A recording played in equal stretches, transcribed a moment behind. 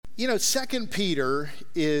Second Peter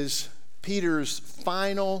is Peter's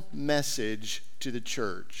final message to the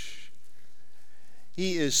church.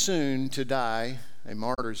 He is soon to die a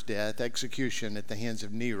martyr's death, execution at the hands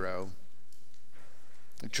of Nero.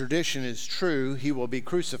 The tradition is true, he will be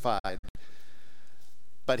crucified.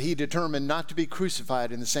 But he determined not to be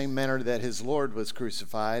crucified in the same manner that his Lord was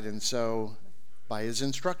crucified, and so, by his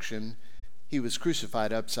instruction, he was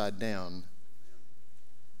crucified upside down.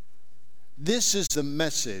 This is the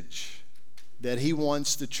message that he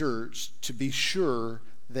wants the church to be sure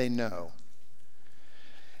they know.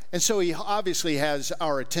 And so he obviously has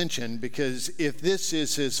our attention, because if this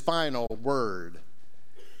is his final word,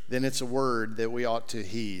 then it's a word that we ought to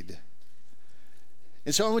heed.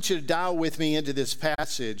 And so I want you to dial with me into this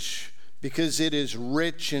passage, because it is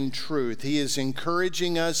rich in truth. He is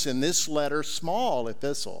encouraging us in this letter, small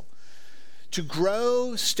epistle, to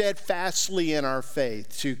grow steadfastly in our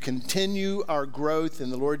faith, to continue our growth in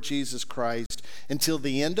the Lord Jesus Christ until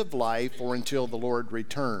the end of life or until the Lord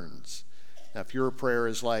returns. Now, if your prayer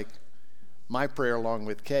is like my prayer along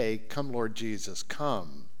with Kay, come Lord Jesus,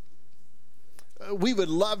 come. We would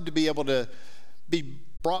love to be able to be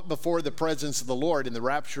brought before the presence of the Lord in the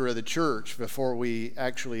rapture of the church before we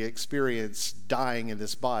actually experience dying in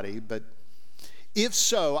this body. But if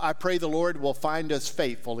so, I pray the Lord will find us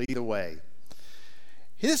faithful either way.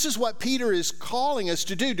 This is what Peter is calling us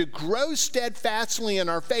to do, to grow steadfastly in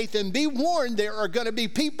our faith, and be warned there are going to be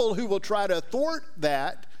people who will try to thwart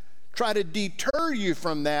that, try to deter you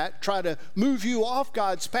from that, try to move you off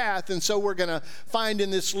God's path. And so we're going to find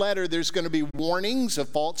in this letter there's going to be warnings of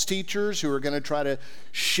false teachers who are going to try to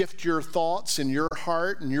shift your thoughts and your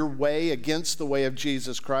heart and your way against the way of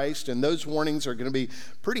Jesus Christ. And those warnings are going to be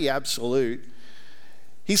pretty absolute.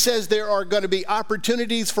 He says there are going to be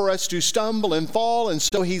opportunities for us to stumble and fall, and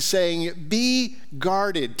so he's saying, be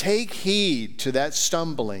guarded, take heed to that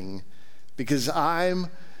stumbling, because I'm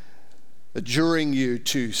adjuring you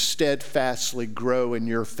to steadfastly grow in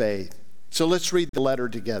your faith. So let's read the letter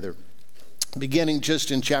together. Beginning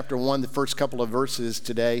just in chapter 1, the first couple of verses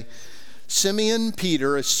today. Simeon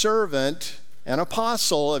Peter, a servant and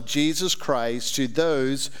apostle of Jesus Christ, to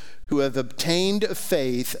those who have obtained a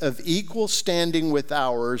faith of equal standing with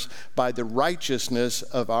ours by the righteousness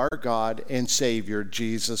of our God and Savior,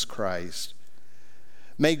 Jesus Christ.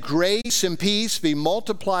 May grace and peace be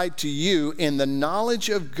multiplied to you in the knowledge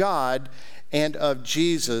of God and of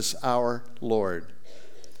Jesus our Lord.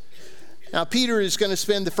 Now, Peter is going to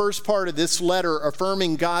spend the first part of this letter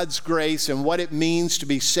affirming God's grace and what it means to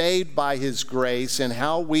be saved by His grace, and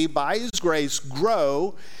how we, by His grace,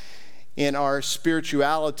 grow in our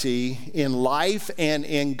spirituality, in life, and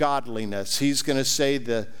in godliness. He's going to say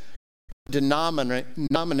the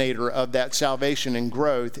denominator of that salvation and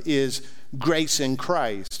growth is grace in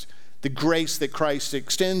Christ, the grace that Christ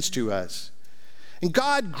extends to us. And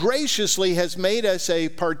God graciously has made us a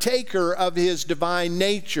partaker of His divine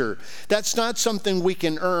nature. That's not something we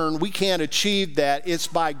can earn. We can't achieve that. It's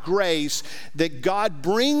by grace that God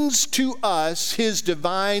brings to us His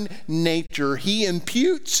divine nature. He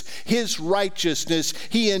imputes His righteousness.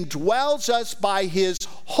 He indwells us by His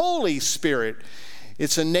Holy Spirit.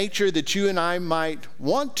 It's a nature that you and I might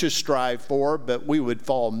want to strive for, but we would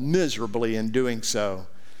fall miserably in doing so.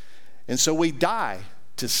 And so we die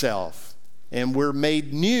to self. And we're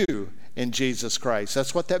made new in Jesus Christ.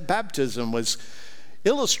 That's what that baptism was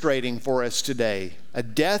illustrating for us today. A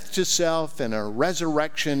death to self and a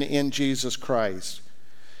resurrection in Jesus Christ.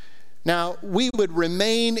 Now, we would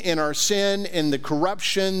remain in our sin and the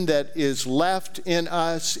corruption that is left in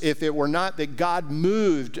us if it were not that God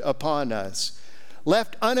moved upon us.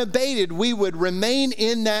 Left unabated, we would remain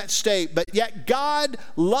in that state. But yet God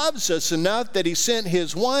loves us enough that He sent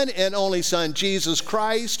His one and only Son, Jesus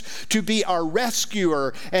Christ, to be our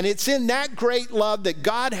rescuer. And it's in that great love that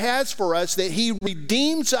God has for us that He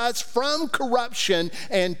redeems us from corruption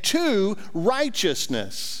and to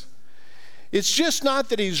righteousness. It's just not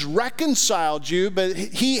that He's reconciled you, but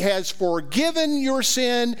He has forgiven your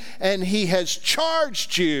sin, and He has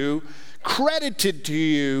charged you, credited to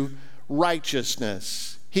you,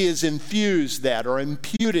 righteousness. He has infused that or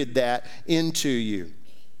imputed that into you.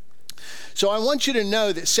 So I want you to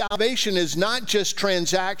know that salvation is not just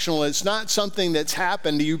transactional. It's not something that's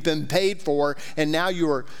happened, you've been paid for, and now you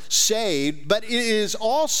are saved. But it is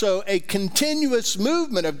also a continuous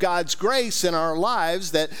movement of God's grace in our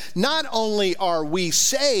lives, that not only are we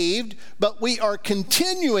saved, but we are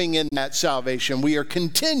continuing in that salvation. We are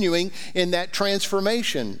continuing in that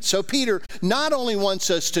transformation. So Peter not only wants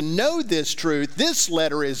us to know this truth, this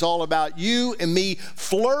letter is all about you and me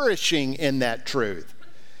flourishing in that truth.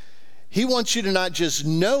 He wants you to not just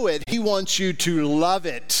know it, he wants you to love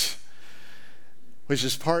it, which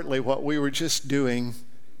is partly what we were just doing,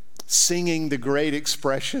 singing the great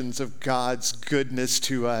expressions of God's goodness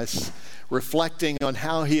to us, reflecting on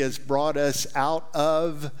how he has brought us out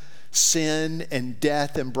of sin and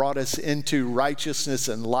death and brought us into righteousness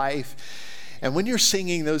and life. And when you're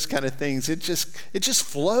singing those kind of things, it just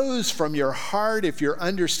flows from your heart if you're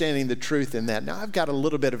understanding the truth in that. Now, I've got a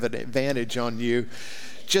little bit of an advantage on you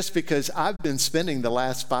just because I've been spending the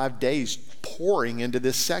last 5 days pouring into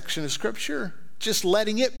this section of Scripture, just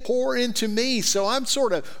letting it pour into me. So I'm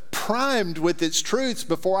sort of primed with its truths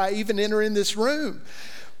before I even enter in this room.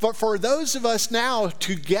 But for those of us now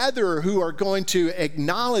together who are going to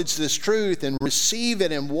acknowledge this truth and receive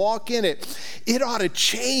it and walk in it, it ought to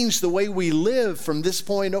change the way we live from this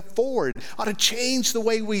point forward. It ought to change the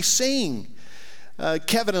way we sing.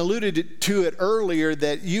 Kevin alluded to it earlier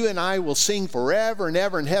that you and I will sing forever and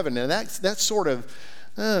ever in heaven. And that sort of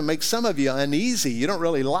makes some of you uneasy. You don't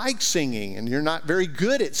really like singing, and you're not very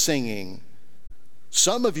good at singing.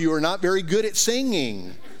 Some of you are not very good at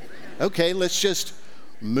singing. Okay, let's just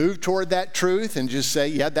move toward that truth and just say,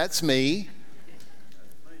 yeah, that's me.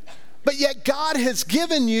 But yet God has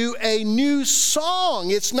given you a new song.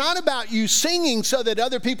 It's not about you singing so that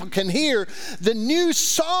other people can hear. The new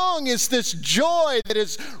song is this joy that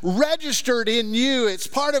is registered in you. It's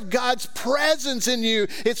part of God's presence in you.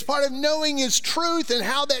 It's part of knowing his truth and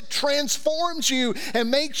how that transforms you and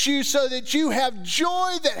makes you so that you have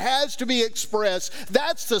joy that has to be expressed.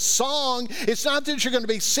 That's the song. It's not that you're going to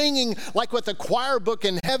be singing like with a choir book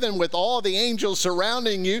in heaven with all the angels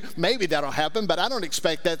surrounding you. Maybe that'll happen, but I don't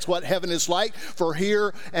expect that's what heaven is like for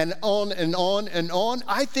here and on and on and on.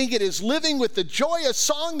 I think it is living with the joyous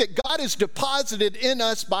song that God has deposited in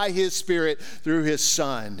us by his Spirit through his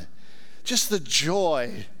Son. Just the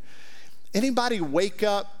joy. Anybody wake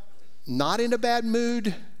up not in a bad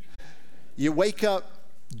mood? You wake up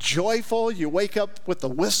joyful. You wake up with a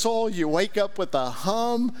whistle. You wake up with a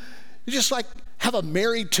hum. You just like have a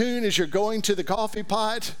merry tune as you're going to the coffee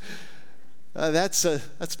pot. That's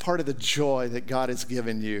part of the joy that God has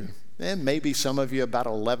given you. And maybe some of you about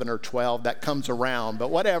 11 or 12, that comes around, but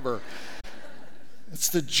whatever. It's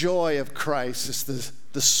the joy of Christ. It's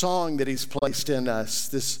the song that he's placed in us,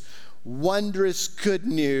 this wondrous good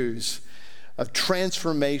news of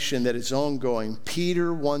transformation that is ongoing.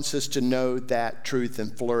 Peter wants us to know that truth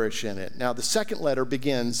and flourish in it. Now, the second letter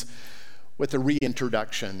begins with a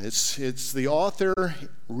reintroduction. It's the author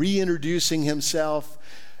reintroducing himself.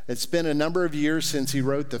 It's been a number of years since he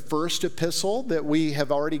wrote the first epistle that we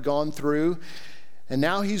have already gone through. And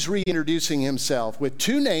now he's reintroducing himself with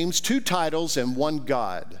 2 names, 2 titles, and 1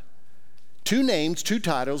 God. 2 names, 2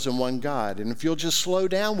 titles, and 1 God. And if you'll just slow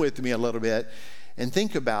down with me a little bit and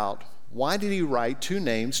think about, why did he write 2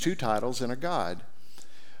 names, 2 titles, and a God?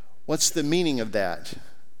 What's the meaning of that?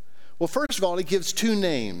 Well, first of all, he gives 2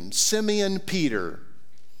 names, Simeon, Peter.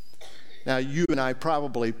 Now, you and I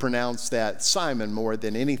probably pronounce that Simon more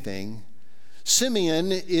than anything.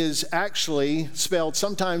 Simeon is actually spelled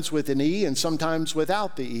sometimes with an E and sometimes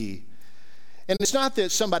without the E. And it's not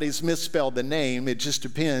that somebody's misspelled the name. It just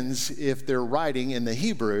depends if they're writing in the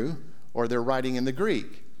Hebrew or they're writing in the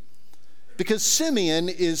Greek. Because Simeon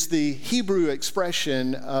is the Hebrew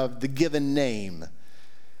expression of the given name.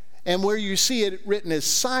 And where you see it written as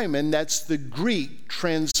Simon, that's the Greek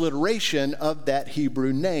transliteration of that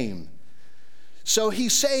Hebrew name. So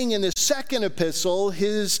he's saying in the second epistle,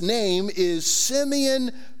 his name is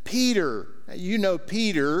Simeon Peter. You know,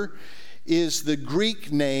 Peter is the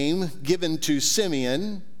Greek name given to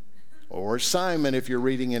Simeon, or Simon if you're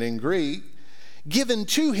reading it in Greek, given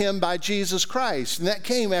to him by Jesus Christ. And that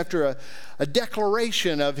came after a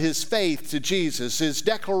declaration of his faith to Jesus, his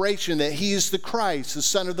declaration that he is the Christ, the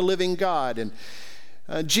Son of the living God.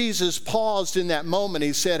 And Jesus paused in that moment.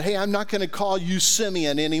 He said, hey, I'm not going to call you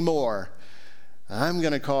Simeon anymore. I'm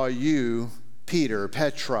going to call you Peter,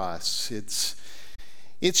 Petros.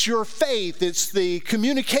 It's your faith. It's the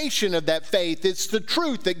communication of that faith. It's the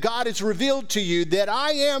truth that God has revealed to you that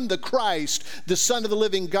I am the Christ, the Son of the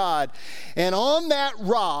living God. And on that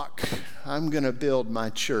rock, I'm going to build my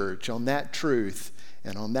church, on that truth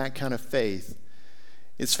and on that kind of faith.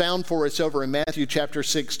 It's found for us over in Matthew chapter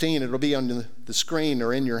 16. It'll be on the screen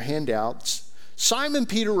or in your handouts. Simon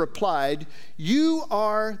Peter replied, you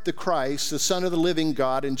are the Christ, the Son of the living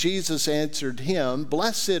God. And Jesus answered him,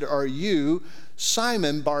 blessed are you,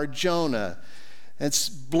 Simon Bar-Jonah. It's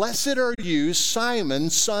blessed are you, Simon,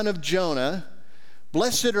 son of Jonah.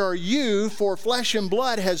 Blessed are you, for flesh and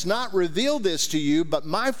blood has not revealed this to you, but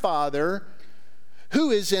my Father who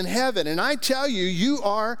is in heaven. And I tell you, you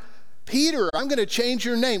are Peter, I'm going to change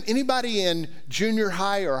your name. Anybody in junior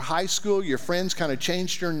high or high school, your friends kind of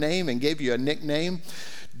changed your name and gave you a nickname?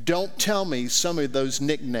 Don't tell me some of those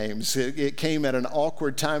nicknames. It came at an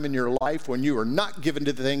awkward time in your life when you were not given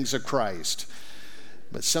to the things of Christ.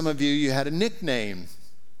 But some of you had a nickname,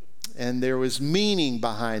 and there was meaning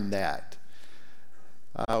behind that.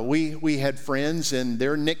 We had friends, and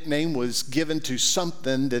their nickname was given to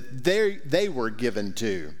something that they were given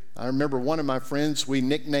to. I remember one of my friends we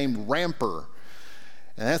nicknamed Ramper.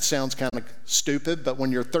 And that sounds kind of stupid, but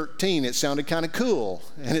when you're 13, it sounded kind of cool.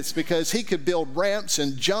 And it's because he could build ramps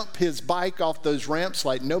and jump his bike off those ramps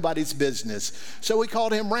like nobody's business. So we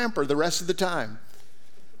called him Ramper the rest of the time.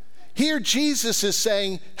 Here Jesus is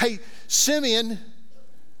saying, hey, Simeon,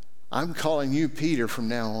 I'm calling you Peter from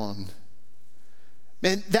now on.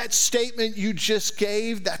 Man, that statement you just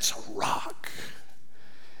gave, that's a rock.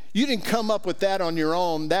 You didn't come up with that on your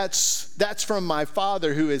own. That's from my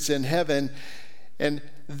Father who is in heaven. And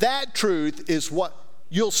that truth is what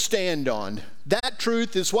you'll stand on. That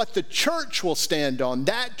truth is what the church will stand on.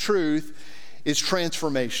 That truth is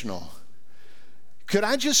transformational. Could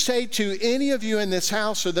I just say to any of you in this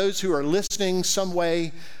house or those who are listening some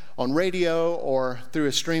way on radio or through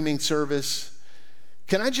a streaming service,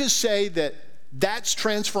 can I just say that that's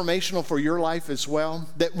transformational for your life as well?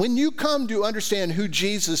 That when you come to understand who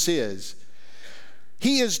Jesus is,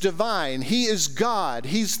 he is divine, he is God,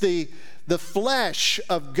 he's the flesh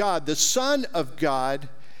of God, the Son of God,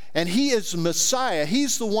 and he is Messiah.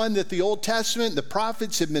 He's the one that the Old Testament, the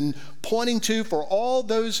prophets have been pointing to for all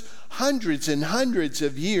those hundreds and hundreds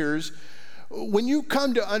of years. When you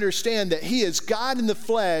come to understand that he is God in the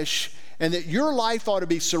flesh and that your life ought to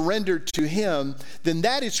be surrendered to him, then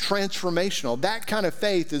that is transformational. That kind of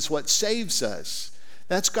faith is what saves us.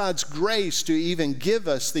 That's God's grace to even give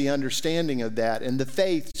us the understanding of that and the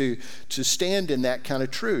faith to stand in that kind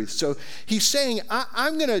of truth. So he's saying,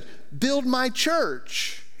 I'm going to build my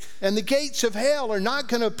church, and the gates of hell are not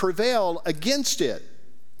going to prevail against it.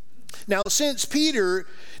 Now, since Peter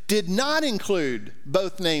did not include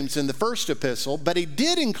both names in the first epistle, but he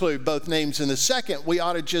did include both names in the second, we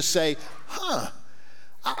ought to just say,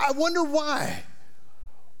 I wonder why.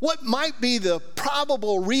 What might be the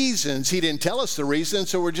probable reasons? He didn't tell us the reason,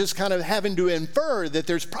 so we're just kind of having to infer that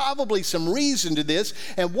there's probably some reason to this.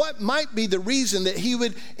 And what might be the reason that he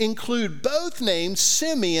would include both names,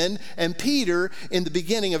 Simeon and Peter, in the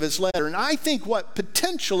beginning of his letter? And I think what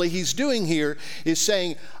potentially he's doing here is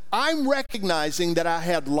saying, I'm recognizing that I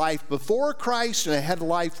had life before Christ and I had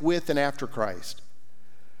life with and after Christ.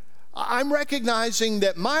 I'm recognizing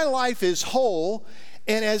that my life is whole.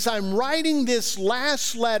 And as I'm writing this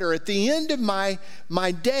last letter at the end of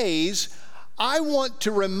my days, I want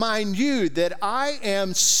to remind you that I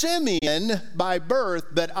am Simeon by birth,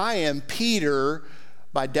 but I am Peter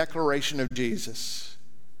by declaration of Jesus.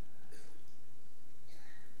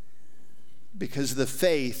 Because of the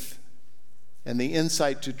faith and the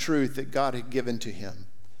insight to truth that God had given to him.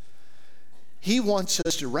 He wants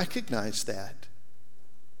us to recognize that.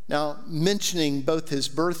 Now, mentioning both his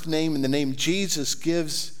birth name and the name Jesus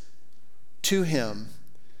gives to him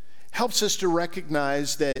helps us to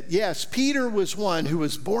recognize that, yes, Peter was one who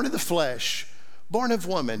was born of the flesh, born of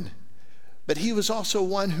woman, but he was also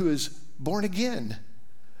one who is born again,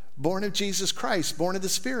 born of Jesus Christ, born of the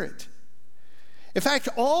Spirit. In fact,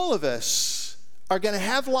 all of us are going to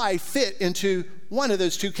have life fit into one of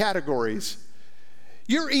those two categories.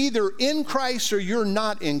 You're either in Christ or you're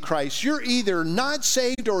not in Christ. You're either not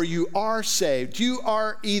saved or you are saved. You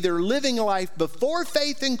are either living life before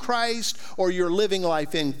faith in Christ or you're living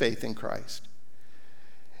life in faith in Christ.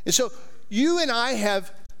 And so you and I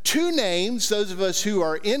have two names. Those of us who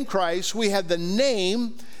are in Christ, we have the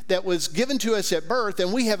name that was given to us at birth,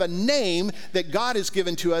 and we have a name that God has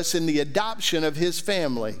given to us in the adoption of his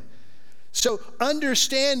family. So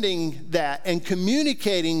understanding that and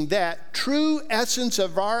communicating that true essence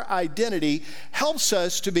of our identity helps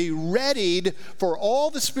us to be readied for all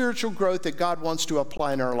the spiritual growth that God wants to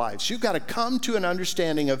apply in our lives. You've got to come to an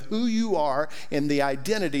understanding of who you are and the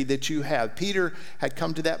identity that you have. Peter had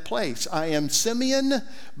come to that place. I am Simeon,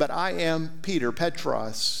 but I am Peter,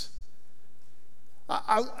 Petros.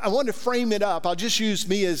 I want to frame it up. I'll just use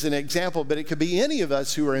me as an example, but it could be any of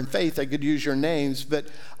us who are in faith. I could use your names. But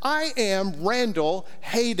I am Randall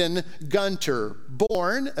Hayden Gunter,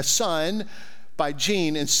 born a son by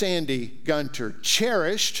Gene and Sandy Gunter,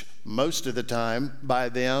 cherished most of the time by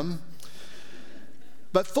them,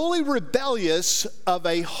 but fully rebellious of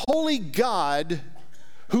a holy God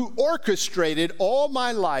who orchestrated all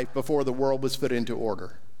my life before the world was put into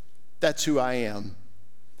order. That's who I am.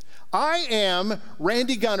 I am,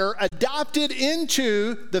 Randy Gunner, adopted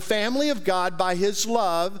into the family of God by his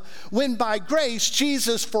love, when by grace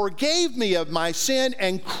Jesus forgave me of my sin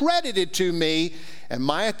and credited to me and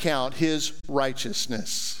my account his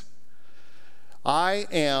righteousness. I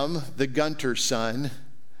am the Gunter son,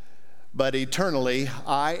 but eternally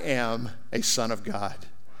I am a son of God.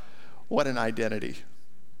 What an identity.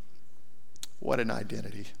 What an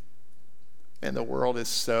identity. And the world is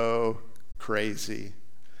so crazy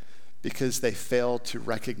because they fail to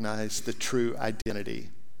recognize the true identity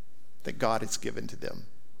that God has given to them.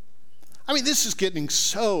 I mean, this is getting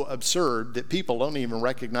so absurd that people don't even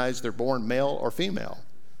recognize they're born male or female.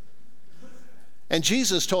 And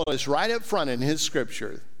Jesus told us right up front in his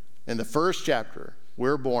scripture, in the first chapter,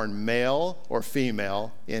 we're born male or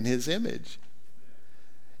female in his image.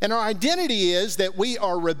 And our identity is that we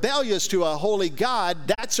are rebellious to a holy God.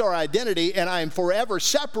 That's our identity, and I am forever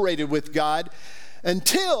separated with God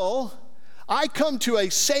until I come to a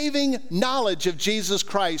saving knowledge of Jesus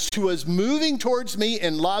Christ, who is moving towards me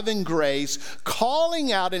in love and grace,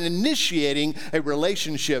 calling out and initiating a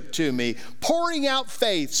relationship to me, pouring out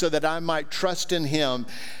faith so that I might trust in him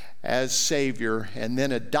as Savior, and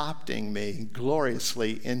then adopting me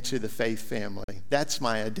gloriously into the faith family. That's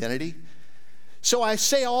my identity. So I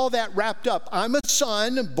say all that wrapped up. I'm a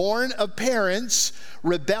son born of parents,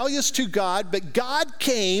 rebellious to God, but God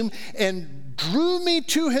came and drew me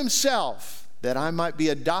to himself that I might be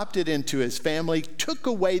adopted into his family, took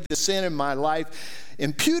away the sin in my life,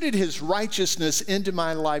 imputed his righteousness into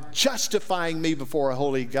my life, justifying me before a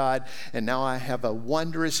holy God, and now I have a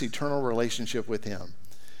wondrous eternal relationship with him.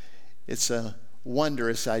 It's a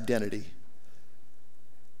wondrous identity.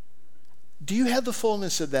 Do you have the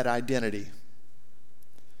fullness of that identity?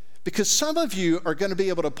 Because some of you are going to be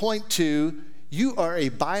able to point to, you are a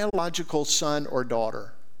biological son or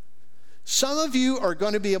daughter. Some of you are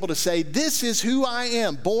going to be able to say, this is who I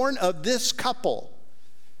am, born of this couple.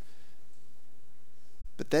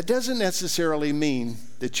 But that doesn't necessarily mean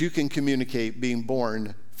that you can communicate being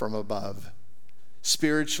born from above,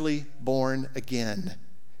 spiritually born again.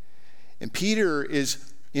 And Peter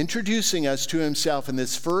is introducing us to himself in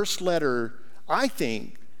this first letter, I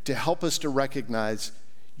think, to help us to recognize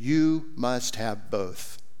you must have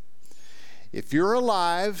both. If you're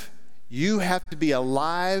alive, you have to be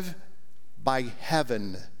alive by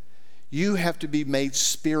heaven. You have to be made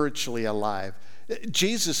spiritually alive.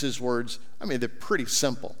 Jesus' words, I mean, they're pretty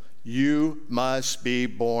simple. You must be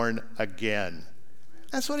born again.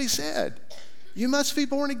 That's what he said. You must be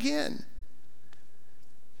born again.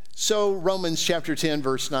 So Romans chapter 10,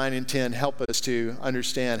 verse 9 and 10 help us to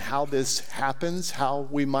understand how this happens, how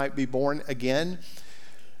we might be born again.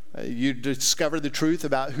 You discover the truth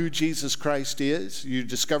about who Jesus Christ is. You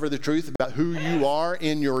discover the truth about who you are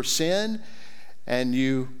in your sin, and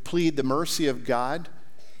you plead the mercy of God.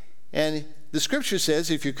 And the scripture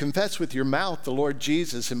says, if you confess with your mouth the Lord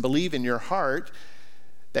Jesus and believe in your heart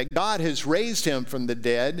that God has raised him from the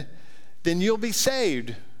dead, then you'll be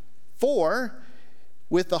saved. For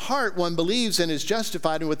with the heart one believes and is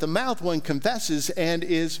justified, and with the mouth one confesses and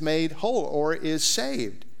is made whole or is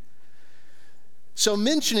saved. So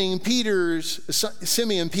mentioning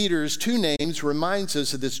Simeon Peter's two names reminds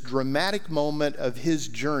us of this dramatic moment of his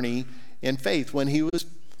journey in faith when he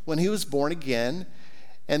was born again,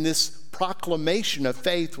 and this proclamation of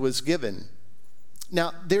faith was given.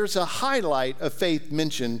 Now, there's a highlight of faith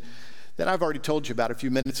mentioned that I've already told you about a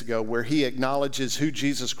few minutes ago, where he acknowledges who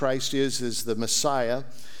Jesus Christ is as the Messiah.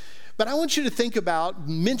 But I want you to think about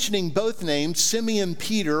mentioning both names, Simeon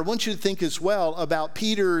Peter. I want you to think as well about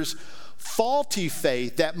Peter's faulty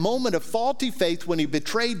faith, that moment of faulty faith when he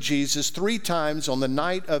betrayed Jesus 3 times on the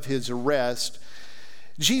night of his arrest.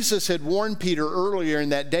 Jesus had warned Peter earlier in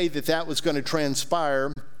that day that that was going to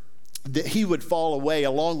transpire, that he would fall away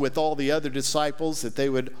along with all the other disciples, that they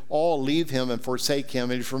would all leave him and forsake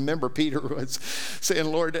him. And if you remember, Peter was saying,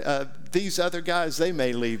 Lord, these other guys, they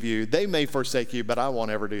may leave you, they may forsake you, but I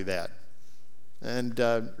won't ever do that. And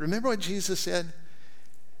remember what Jesus said?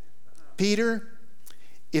 Peter,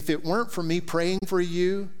 if it weren't for me praying for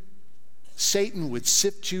you, Satan would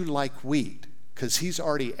sift you like wheat, because he's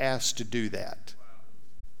already asked to do that.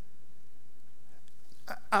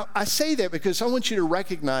 I say that because I want you to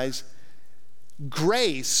recognize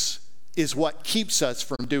grace is what keeps us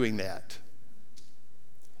from doing that.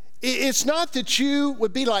 It's not that you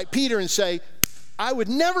would be like Peter and say, I would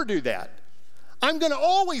never do that. I'm going to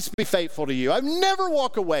always be faithful to you. I'd never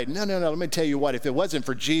walk away. No. Let me tell you what, if it wasn't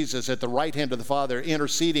for Jesus at the right hand of the Father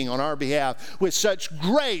interceding on our behalf with such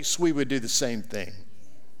grace, we would do the same thing.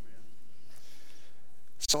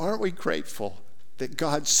 So aren't we grateful that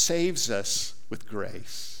God saves us with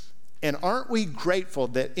grace? And aren't we grateful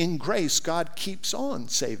that in grace, God keeps on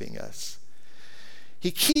saving us? He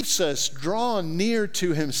keeps us drawn near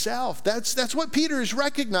to himself. That's what Peter is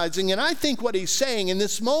recognizing. And I think what he's saying in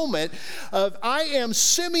this moment of I am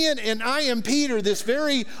Simeon and I am Peter, this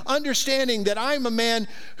very understanding that I'm a man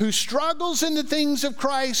who struggles in the things of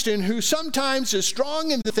Christ and who sometimes is strong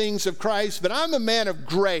in the things of Christ, but I'm a man of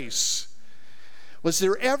grace. Was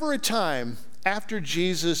there ever a time after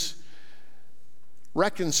Jesus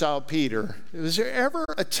reconciled Peter, was there ever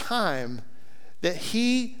a time that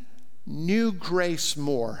he knew grace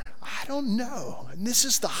more? I don't know. And this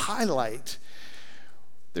is the highlight.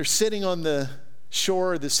 They're sitting on the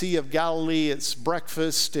shore of the Sea of Galilee. It's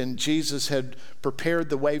breakfast, and Jesus had prepared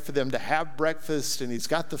the way for them to have breakfast, and he's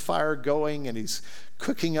got the fire going, and he's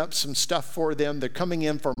cooking up some stuff for them. They're coming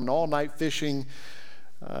in from an all-night fishing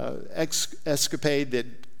escapade that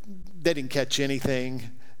they didn't catch anything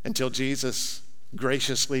until Jesus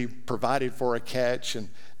graciously provided for a catch. And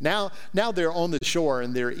now they're on the shore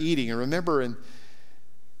and they're eating. And remember, and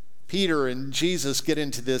Peter and Jesus get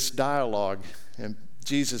into this dialogue, and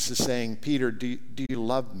Jesus is saying, Peter, do you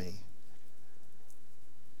love me?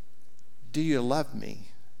 Do you love me?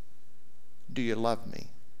 Do you love me?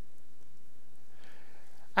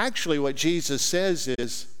 Actually, what Jesus says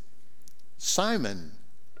is, Simon,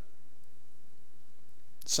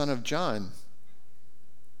 son of John,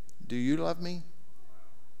 do you love me?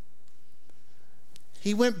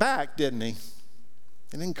 He went back, didn't he?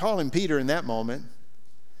 He didn't call him Peter in that moment.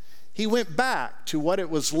 He went back to what it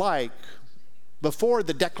was like before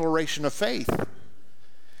the declaration of faith.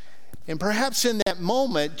 And perhaps in that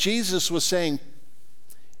moment, Jesus was saying,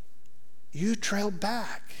 you trailed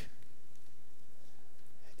back.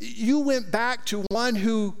 You went back to one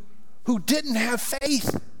who didn't have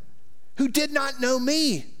faith, who did not know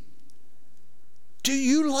me. Do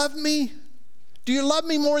you love me? Do you love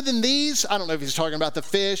me more than these? I don't know if he's talking about the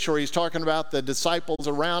fish or he's talking about the disciples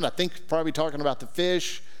around. I think he's probably talking about the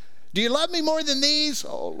fish. Do you love me more than these?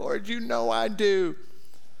 Oh, Lord, you know I do.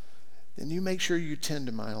 Then you make sure you tend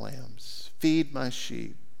to my lambs. Feed my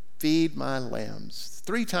sheep. Feed my lambs.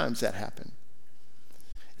 3 times that happened.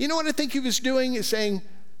 You know what I think he was doing? Is saying,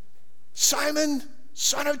 Simon,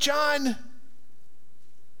 son of John,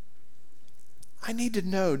 I need to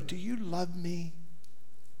know, do you love me?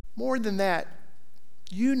 More than that,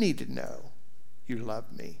 you need to know you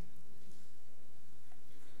love me.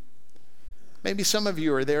 Maybe some of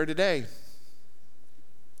you are there today.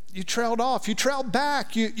 You trailed off. You trailed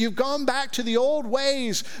back. You've gone back to the old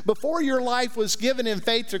ways before your life was given in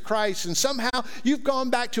faith to Christ. And somehow you've gone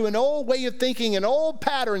back to an old way of thinking and old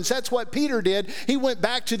patterns. That's what Peter did. He went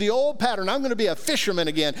back to the old pattern. I'm going to be a fisherman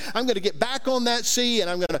again. I'm going to get back on that sea, and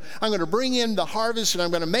I'm going to bring in the harvest, and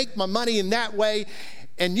I'm going to make my money in that way.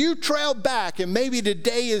 And you trailed back, and maybe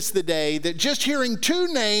today is the day that just hearing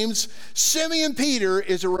 2 names, Simeon Peter,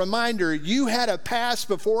 is a reminder you had a past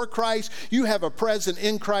before Christ, you have a present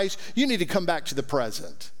in Christ, you need to come back to the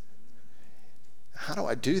present. How do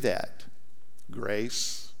I do that?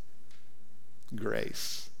 Grace.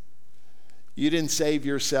 Grace. You didn't save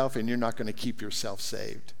yourself, and you're not going to keep yourself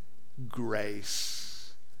saved.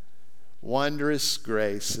 Grace. Wondrous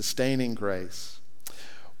grace, sustaining grace.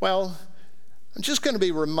 Well, I'm just going to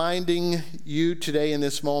be reminding you today in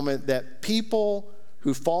this moment that people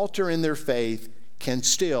who falter in their faith can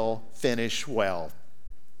still finish well.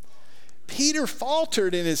 Peter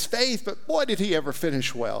faltered in his faith, but boy, did he ever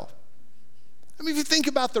finish well. I mean, if you think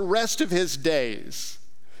about the rest of his days,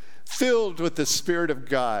 filled with the Spirit of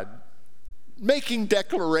God, making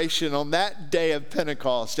declaration on that day of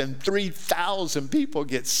Pentecost, and 3,000 people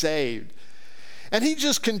get saved. And he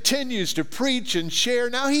just continues to preach and share.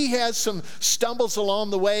 Now he has some stumbles along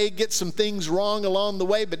the way, gets some things wrong along the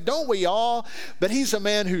way, but don't we all? But he's a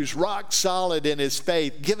man who's rock solid in his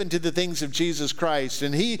faith, given to the things of Jesus Christ.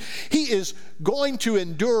 And he is going to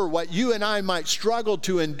endure what you and I might struggle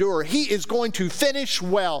to endure. He is going to finish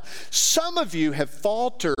well. Some of you have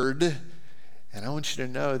faltered, and I want you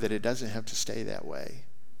to know that it doesn't have to stay that way.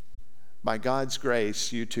 By God's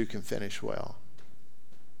grace, you too can finish well.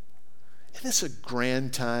 And it's a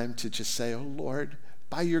grand time to just say, oh Lord,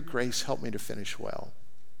 by your grace, help me to finish well.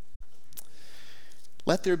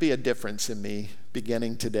 Let there be a difference in me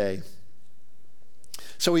beginning today.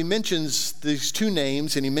 So he mentions these 2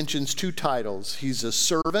 names, and he mentions 2 titles. He's a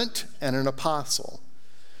servant and an apostle.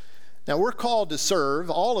 Now, we're called to serve.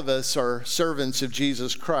 All of us are servants of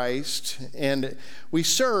Jesus Christ, and we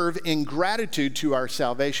serve in gratitude to our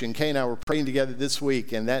salvation. Kay and I were praying together this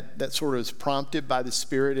week, and that sort of is prompted by the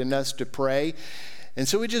Spirit in us to pray. And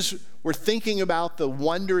so we're thinking about the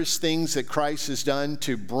wondrous things that Christ has done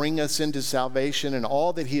to bring us into salvation and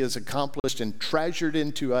all that he has accomplished and treasured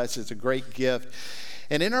into us as a great gift.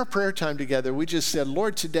 And in our prayer time together, we just said,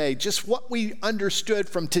 Lord, today, just what we understood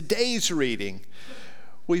from today's reading,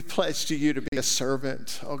 we pledge to you to be a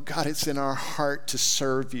servant. Oh God, it's in our heart to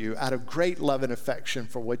serve you out of great love and affection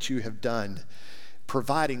for what you have done,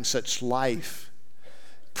 providing such life,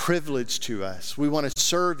 privilege to us. We want to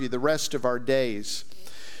serve you the rest of our days.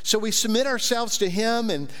 So we submit ourselves to him,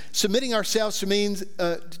 and submitting ourselves to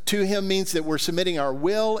him means that we're submitting our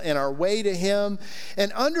will and our way to him.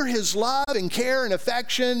 And under his love and care and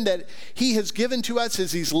affection that he has given to us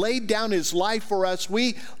as he's laid down his life for us,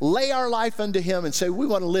 we lay our life unto him and say, we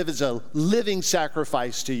want to live as a living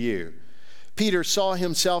sacrifice to you. Peter saw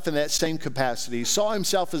himself in that same capacity. He saw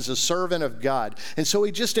himself as a servant of God. And so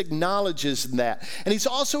he just acknowledges that. And he's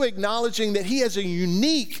also acknowledging that he has a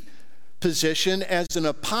unique position as an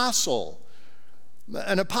apostle.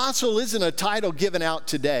 An apostle isn't a title given out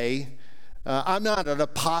today. I'm not an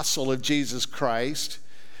apostle of Jesus Christ,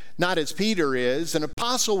 not as Peter is. An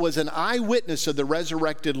apostle was an eyewitness of the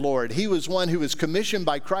resurrected Lord. He was one who was commissioned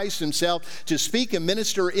by Christ himself to speak and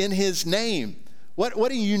minister in his name.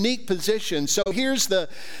 What a unique position. So here's the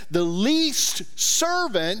least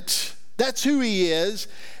servant, that's who he is,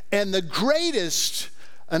 and the greatest,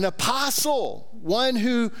 an apostle, one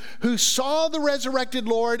who saw the resurrected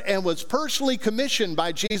Lord and was personally commissioned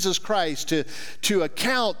by Jesus Christ to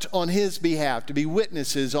account on his behalf, to be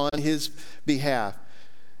witnesses on his behalf.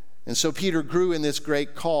 And so Peter grew in this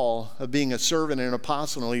great call of being a servant and an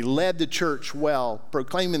apostle, and he led the church well,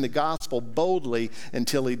 proclaiming the gospel boldly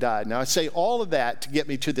until he died. Now I say all of that to get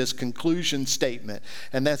me to this conclusion statement,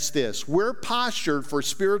 and that's this. We're postured for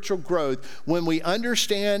spiritual growth when we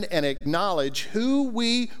understand and acknowledge who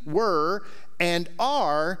we were and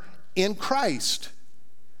are in Christ.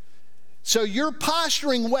 So you're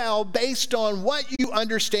posturing well based on what you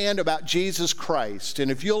understand about Jesus Christ.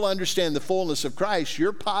 And if you'll understand the fullness of Christ,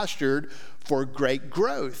 you're postured for great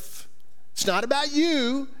growth. It's not about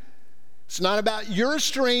you. It's not about your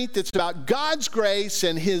strength. It's about God's grace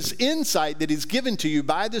and his insight that he's given to you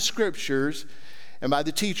by the scriptures and by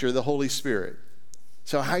the teacher, the Holy Spirit.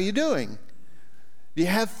 So how are you doing? Do you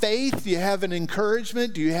have faith? Do you have an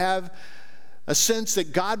encouragement? Do you have a sense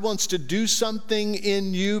that God wants to do something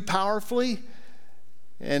in you powerfully?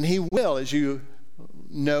 And he will, as you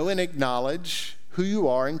know and acknowledge who you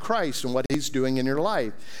are in Christ and what he's doing in your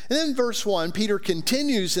life. And then verse 1, Peter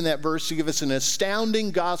continues in that verse to give us an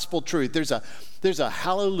astounding gospel truth. There's a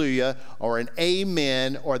hallelujah or an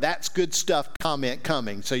amen or that's good stuff comment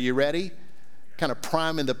coming. So you ready? Kind of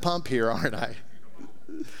priming the pump here, aren't I?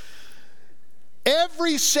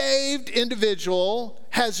 Every saved individual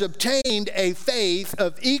has obtained a faith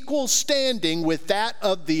of equal standing with that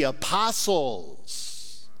of the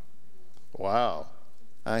apostles. Wow.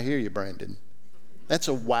 I hear you, Brandon. That's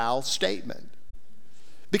a wow statement.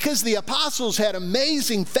 Because the apostles had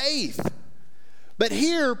amazing faith. But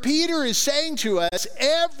here, Peter is saying to us,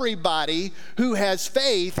 everybody who has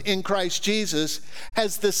faith in Christ Jesus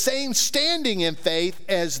has the same standing in faith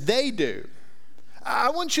as they do.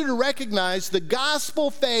 I want you to recognize the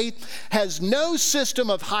gospel faith has no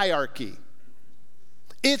system of hierarchy.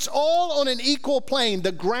 It's all on an equal plane.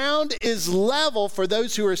 The ground is level for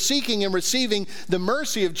those who are seeking and receiving the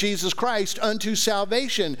mercy of Jesus Christ unto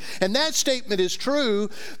salvation. And that statement is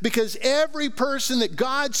true because every person that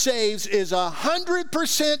God saves is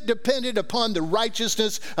 100% dependent upon the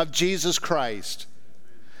righteousness of Jesus Christ.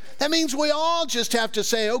 That means we all just have to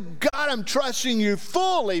say, oh God, I'm trusting you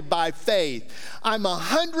fully by faith. I'm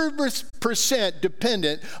 100%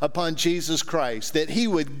 dependent upon Jesus Christ, that he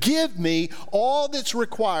would give me all that's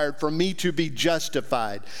required for me to be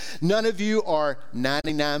justified. None of you are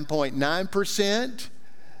 99.9%.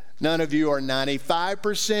 None of you are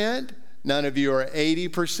 95%. None of you are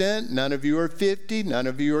 80%. None of you are 50%. None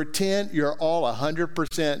of you are 10%. You're all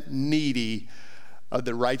 100% needy of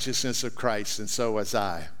the righteousness of Christ, and so was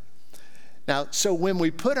I. Now, so when we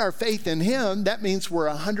put our faith in him, that means we're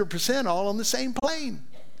 100% all on the same plane.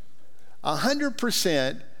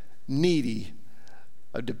 100% needy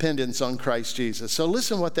of dependence on Christ Jesus. So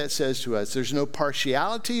listen what that says to us. There's no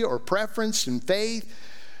partiality or preference in faith.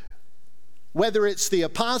 Whether it's the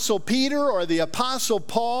Apostle Peter or the Apostle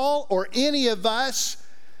Paul or any of us,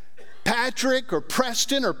 Patrick or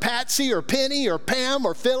Preston or Patsy or Penny or Pam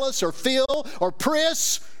or Phyllis or Phil or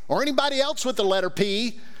Pris or anybody else with the letter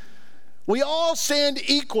P, we all stand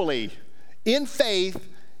equally in faith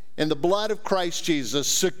in the blood of Christ Jesus,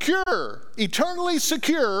 secure, eternally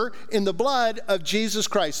secure in the blood of Jesus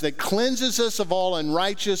Christ that cleanses us of all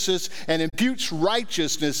unrighteousness and imputes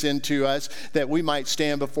righteousness into us that we might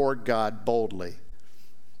stand before God boldly.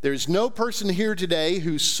 There's no person here today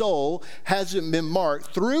whose soul hasn't been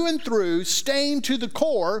marked through and through, stained to the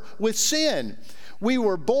core with sin. We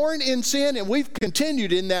were born in sin, and we've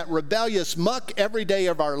continued in that rebellious muck every day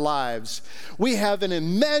of our lives. We have an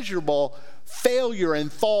immeasurable failure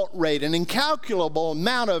and fault rate, an incalculable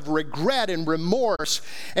amount of regret and remorse.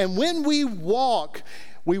 And when we want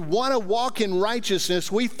to walk in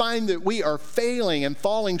righteousness, we find that we are failing and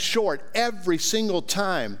falling short every single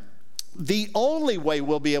time. The only way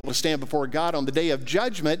we'll be able to stand before God on the day of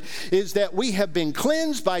judgment is that we have been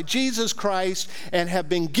cleansed by Jesus Christ and have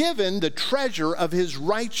been given the treasure of his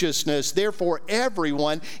righteousness. Therefore,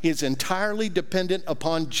 everyone is entirely dependent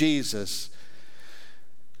upon Jesus.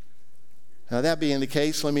 Now, that being the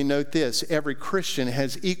case, let me note this. Every Christian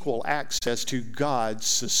has equal access to God's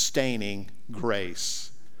sustaining grace.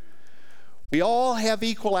 We all have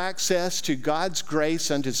equal access to God's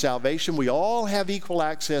grace unto salvation. We all have equal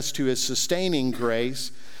access to his sustaining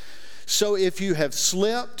grace. So if you have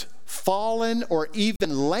slipped, fallen, or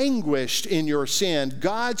even languished in your sin,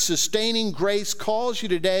 God's sustaining grace calls you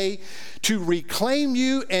today to reclaim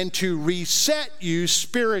you and to reset you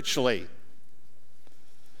spiritually.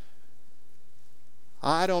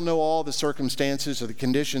 I don't know all the circumstances or the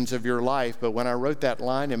conditions of your life, but when I wrote that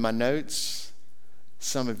line in my notes,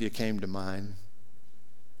 some of you came to mind.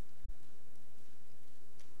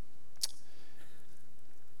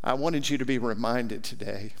 I wanted you to be reminded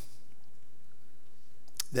today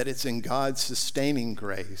that it's in God's sustaining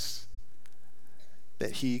grace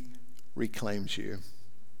that he reclaims you.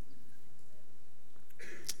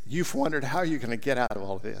 You've wondered, how are you going to get out of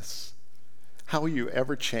all this? How will you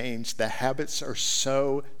ever change? The habits are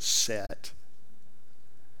so set.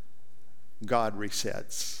 God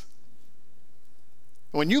resets.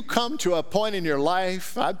 When you come to a point in your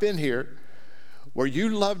life, I've been here, where you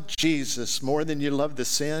love Jesus more than you love the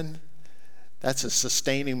sin, that's a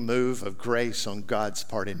sustaining move of grace on God's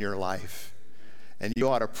part in your life. And you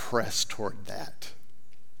ought to press toward that.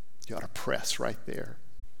 You ought to press right there.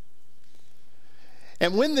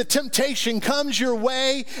 And when the temptation comes your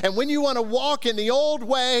way, and when you want to walk in the old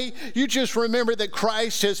way, you just remember that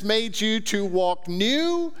Christ has made you to walk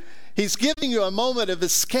new. He's giving you a moment of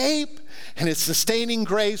escape, and his sustaining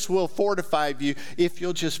grace will fortify you if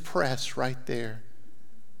you'll just press right there.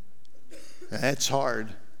 That's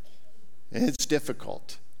hard. It's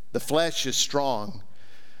difficult. The flesh is strong,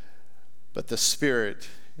 but the Spirit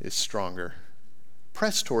is stronger.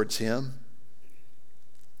 Press towards him.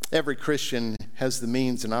 Every Christian has the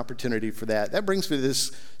means and opportunity for that. That brings me to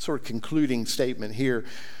this sort of concluding statement here.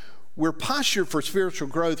 We're postured for spiritual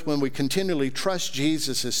growth when we continually trust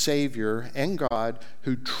Jesus as Savior and God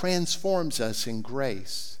who transforms us in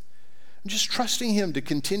grace. I'm just trusting him to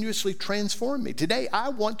continuously transform me. Today, I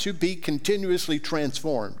want to be continuously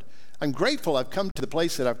transformed. I'm grateful I've come to the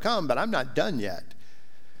place that I've come, but I'm not done yet.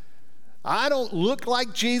 I don't look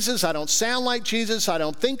like Jesus. I don't sound like Jesus. I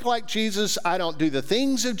don't think like Jesus. I don't do the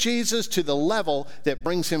things of Jesus to the level that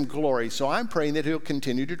brings him glory. So I'm praying that he'll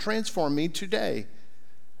continue to transform me today.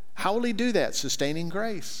 How will he do that? Sustaining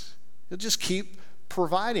grace. He'll just keep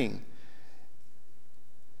providing.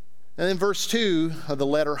 And then verse 2 of the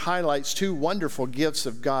letter highlights two wonderful gifts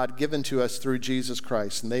of God given to us through Jesus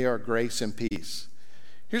Christ, and they are grace and peace.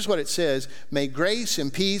 Here's what it says: may grace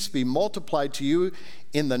and peace be multiplied to you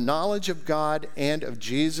in the knowledge of God and of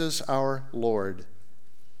Jesus our Lord.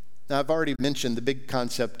 Now, I've already mentioned the big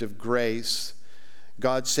concept of grace,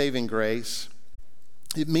 God's saving grace.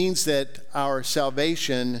 It means that our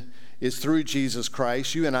salvation is through Jesus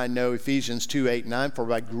Christ. You and I know Ephesians 2:8-9, for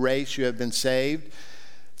by grace you have been saved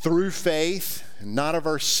through faith, not of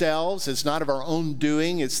ourselves. It's not of our own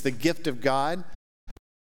doing. It's the gift of God.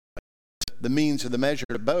 The means or the measure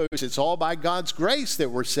to boast. It's all by God's grace that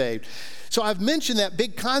we're saved. So I've mentioned that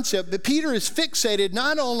big concept, but Peter is fixated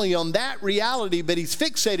not only on that reality, but he's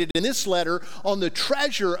fixated in this letter on the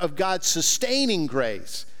treasure of God's sustaining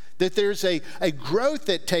grace. That there's a growth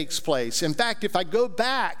that takes place. In fact, if I go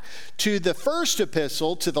back to the first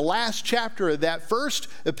epistle, to the last chapter of that first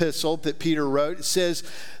epistle that Peter wrote, it says,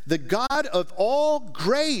 the God of all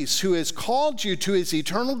grace who has called you to his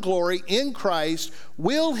eternal glory in Christ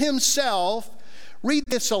will himself, read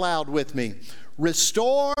this aloud with me,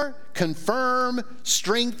 restore, confirm,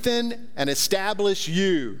 strengthen, and establish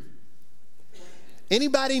you.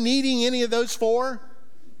 Anybody needing any of those four?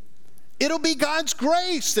 It'll be God's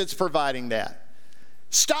grace that's providing that.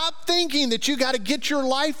 Stop thinking that you got to get your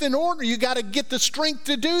life in order. You got to get the strength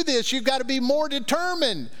to do this. You've got to be more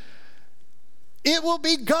determined. It will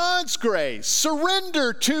be God's grace.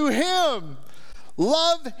 Surrender to Him.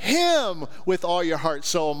 Love Him with all your heart,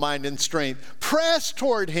 soul, mind, and strength. Press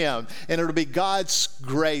toward Him, and it'll be God's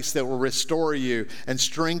grace that will restore you and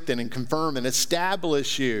strengthen and confirm and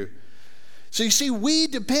establish you. So you see, we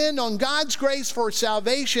depend on God's grace for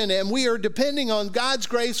salvation, and we are depending on God's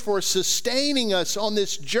grace for sustaining us on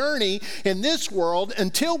this journey in this world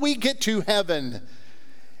until we get to heaven.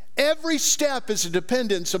 Every step is a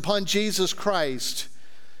dependence upon Jesus Christ.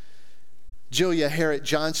 Julia Harriet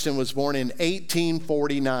Johnston was born in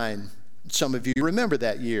 1849. Some of you remember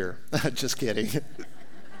that year. Just kidding.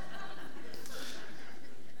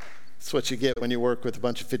 That's what you get when you work with a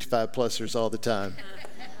bunch of 55-plussers all the time.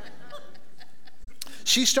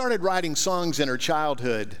 She started writing songs in her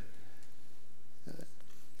childhood.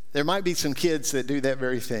 There might be some kids that do that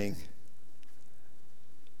very thing.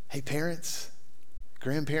 Hey, parents,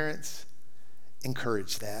 grandparents,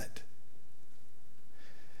 encourage that.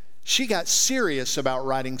 She got serious about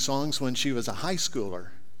writing songs when she was a high schooler.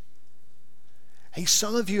 Hey,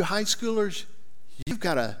 some of you high schoolers, you've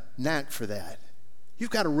got a knack for that. You've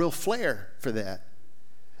got a real flair for that.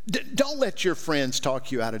 Don't let your friends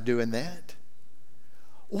talk you out of doing that.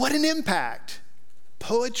 What an impact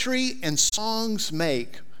poetry and songs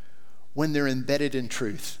make when they're embedded in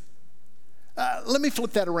truth. Let me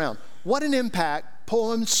flip that around. What an impact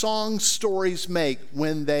poems, songs, stories make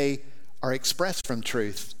when they are expressed from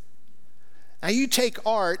truth. Now you take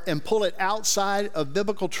art and pull it outside of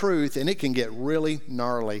biblical truth and it can get really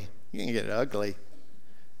gnarly. You can get ugly.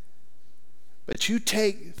 But you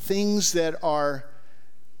take things that are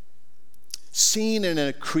seen in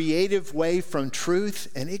a creative way from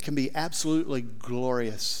truth and it can be absolutely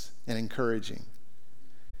glorious and encouraging.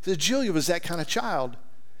 So Julia was that kind of child.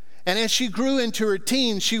 And as she grew into her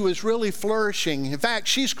teens, she was really flourishing. In fact,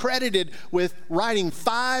 she's credited with writing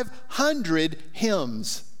 500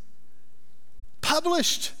 hymns.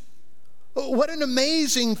 Published. What an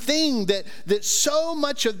amazing thing that so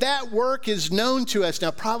much of that work is known to us.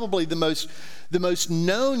 Now, probably the most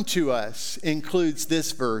known to us includes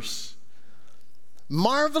this verse.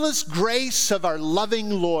 Marvelous grace of our loving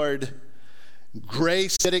Lord,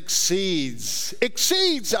 grace that exceeds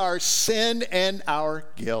our sin and our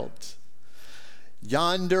guilt.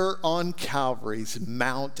 Yonder on Calvary's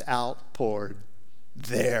mount outpoured,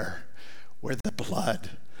 there where the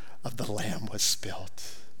blood of the Lamb was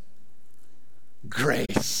spilt.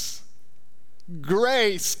 Grace,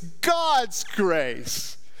 God's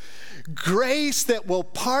grace. Grace that will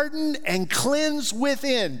pardon and cleanse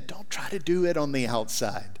within. Don't try to do it on the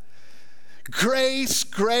outside. Grace,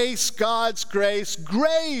 God's grace.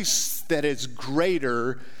 Grace that is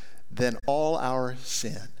greater than all our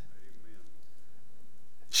sin.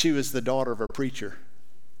 She was the daughter of a preacher.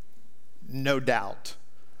 No doubt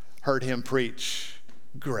heard him preach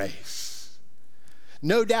grace.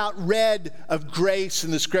 No doubt read of grace in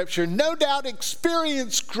the scripture. No doubt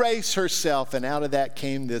experienced grace herself. And out of that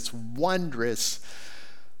came this wondrous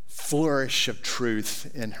flourish of truth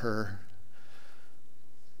in her.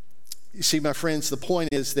 You see, my friends, the point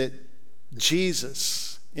is that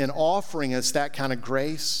Jesus, in offering us that kind of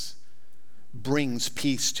grace, brings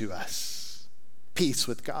peace to us. Peace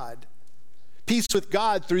with God. Peace with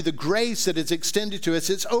God through the grace that is extended to us.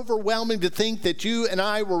 It's overwhelming to think that you and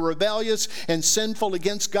I were rebellious and sinful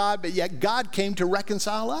against God, but yet God came to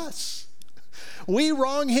reconcile us. We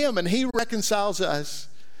wrong Him and He reconciles us.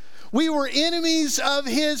 We were enemies of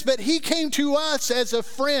His, but He came to us as a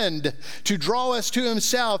friend to draw us to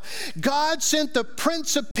Himself. God sent the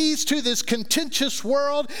Prince of Peace to this contentious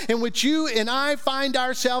world in which you and I find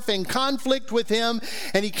ourselves in conflict with Him,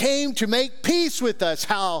 and He came to make peace with us.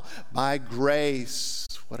 How? By grace.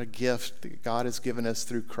 What a gift that God has given us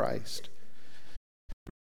through Christ.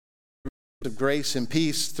 Of grace and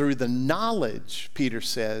peace through the knowledge, Peter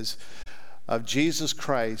says, of Jesus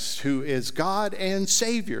Christ, who is God and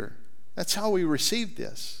Savior. That's how we receive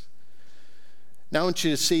this. Now I want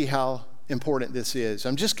you to see how important this is.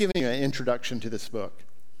 I'm just giving you an introduction to this book.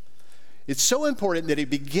 It's so important that he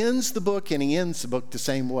begins the book and he ends the book the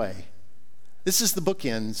same way. This is the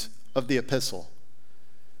bookends of the epistle.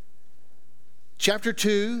 Chapter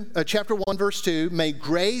 1, verse 2, may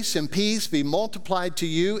grace and peace be multiplied to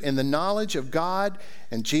you in the knowledge of God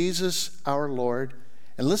and Jesus our Lord.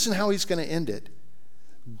 And listen how he's going to end it.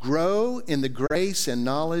 Grow in the grace and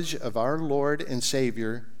knowledge of our Lord and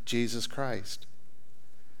Savior, Jesus Christ.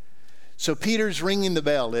 So Peter's ringing the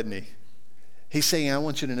bell, isn't he? He's saying, I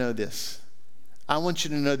want you to know this. I want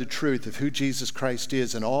you to know the truth of who Jesus Christ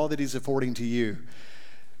is and all that he's affording to you.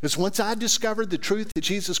 Because once I discovered the truth that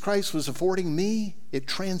Jesus Christ was affording me, it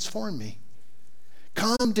transformed me.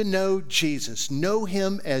 Come to know Jesus. Know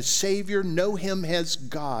him as Savior. Know him as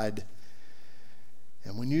God.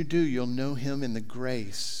 And when you do, you'll know him in the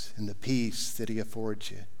grace and the peace that he affords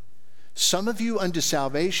you. Some of you unto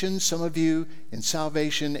salvation, some of you in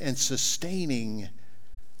salvation and sustaining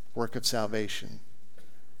work of salvation.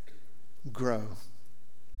 Grow.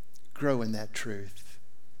 Grow in that truth.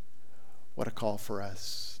 What a call for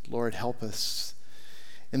us. Lord, help us.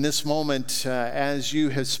 In this moment, as you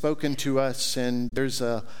have spoken to us, and there's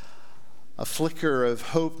a flicker of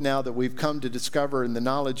hope now that we've come to discover in the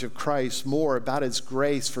knowledge of Christ more about his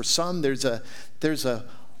grace. For some, there's a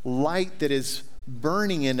light that is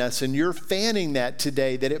burning in us, and you're fanning that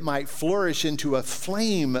today, that it might flourish into a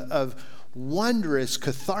flame of wondrous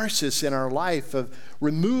catharsis in our life, of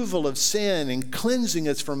removal of sin and cleansing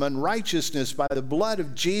us from unrighteousness by the blood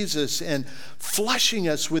of Jesus, and flushing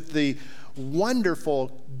us with the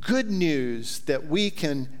wonderful good news that we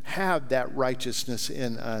can have that righteousness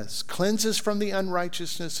in us. Cleanse us from the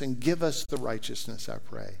unrighteousness and give us the righteousness, I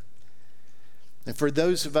pray. And for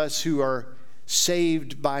those of us who are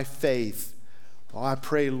saved by faith, I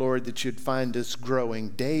pray, Lord, that you'd find us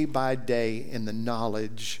growing day by day in the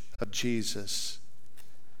knowledge of Jesus,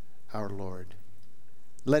 our Lord.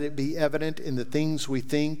 Let it be evident in the things we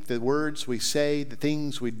think, the words we say, the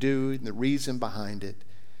things we do, and the reason behind it,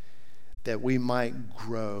 that we might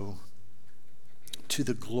grow to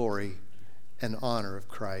the glory and honor of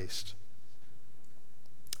Christ.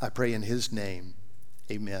 I pray in his name,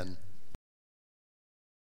 amen.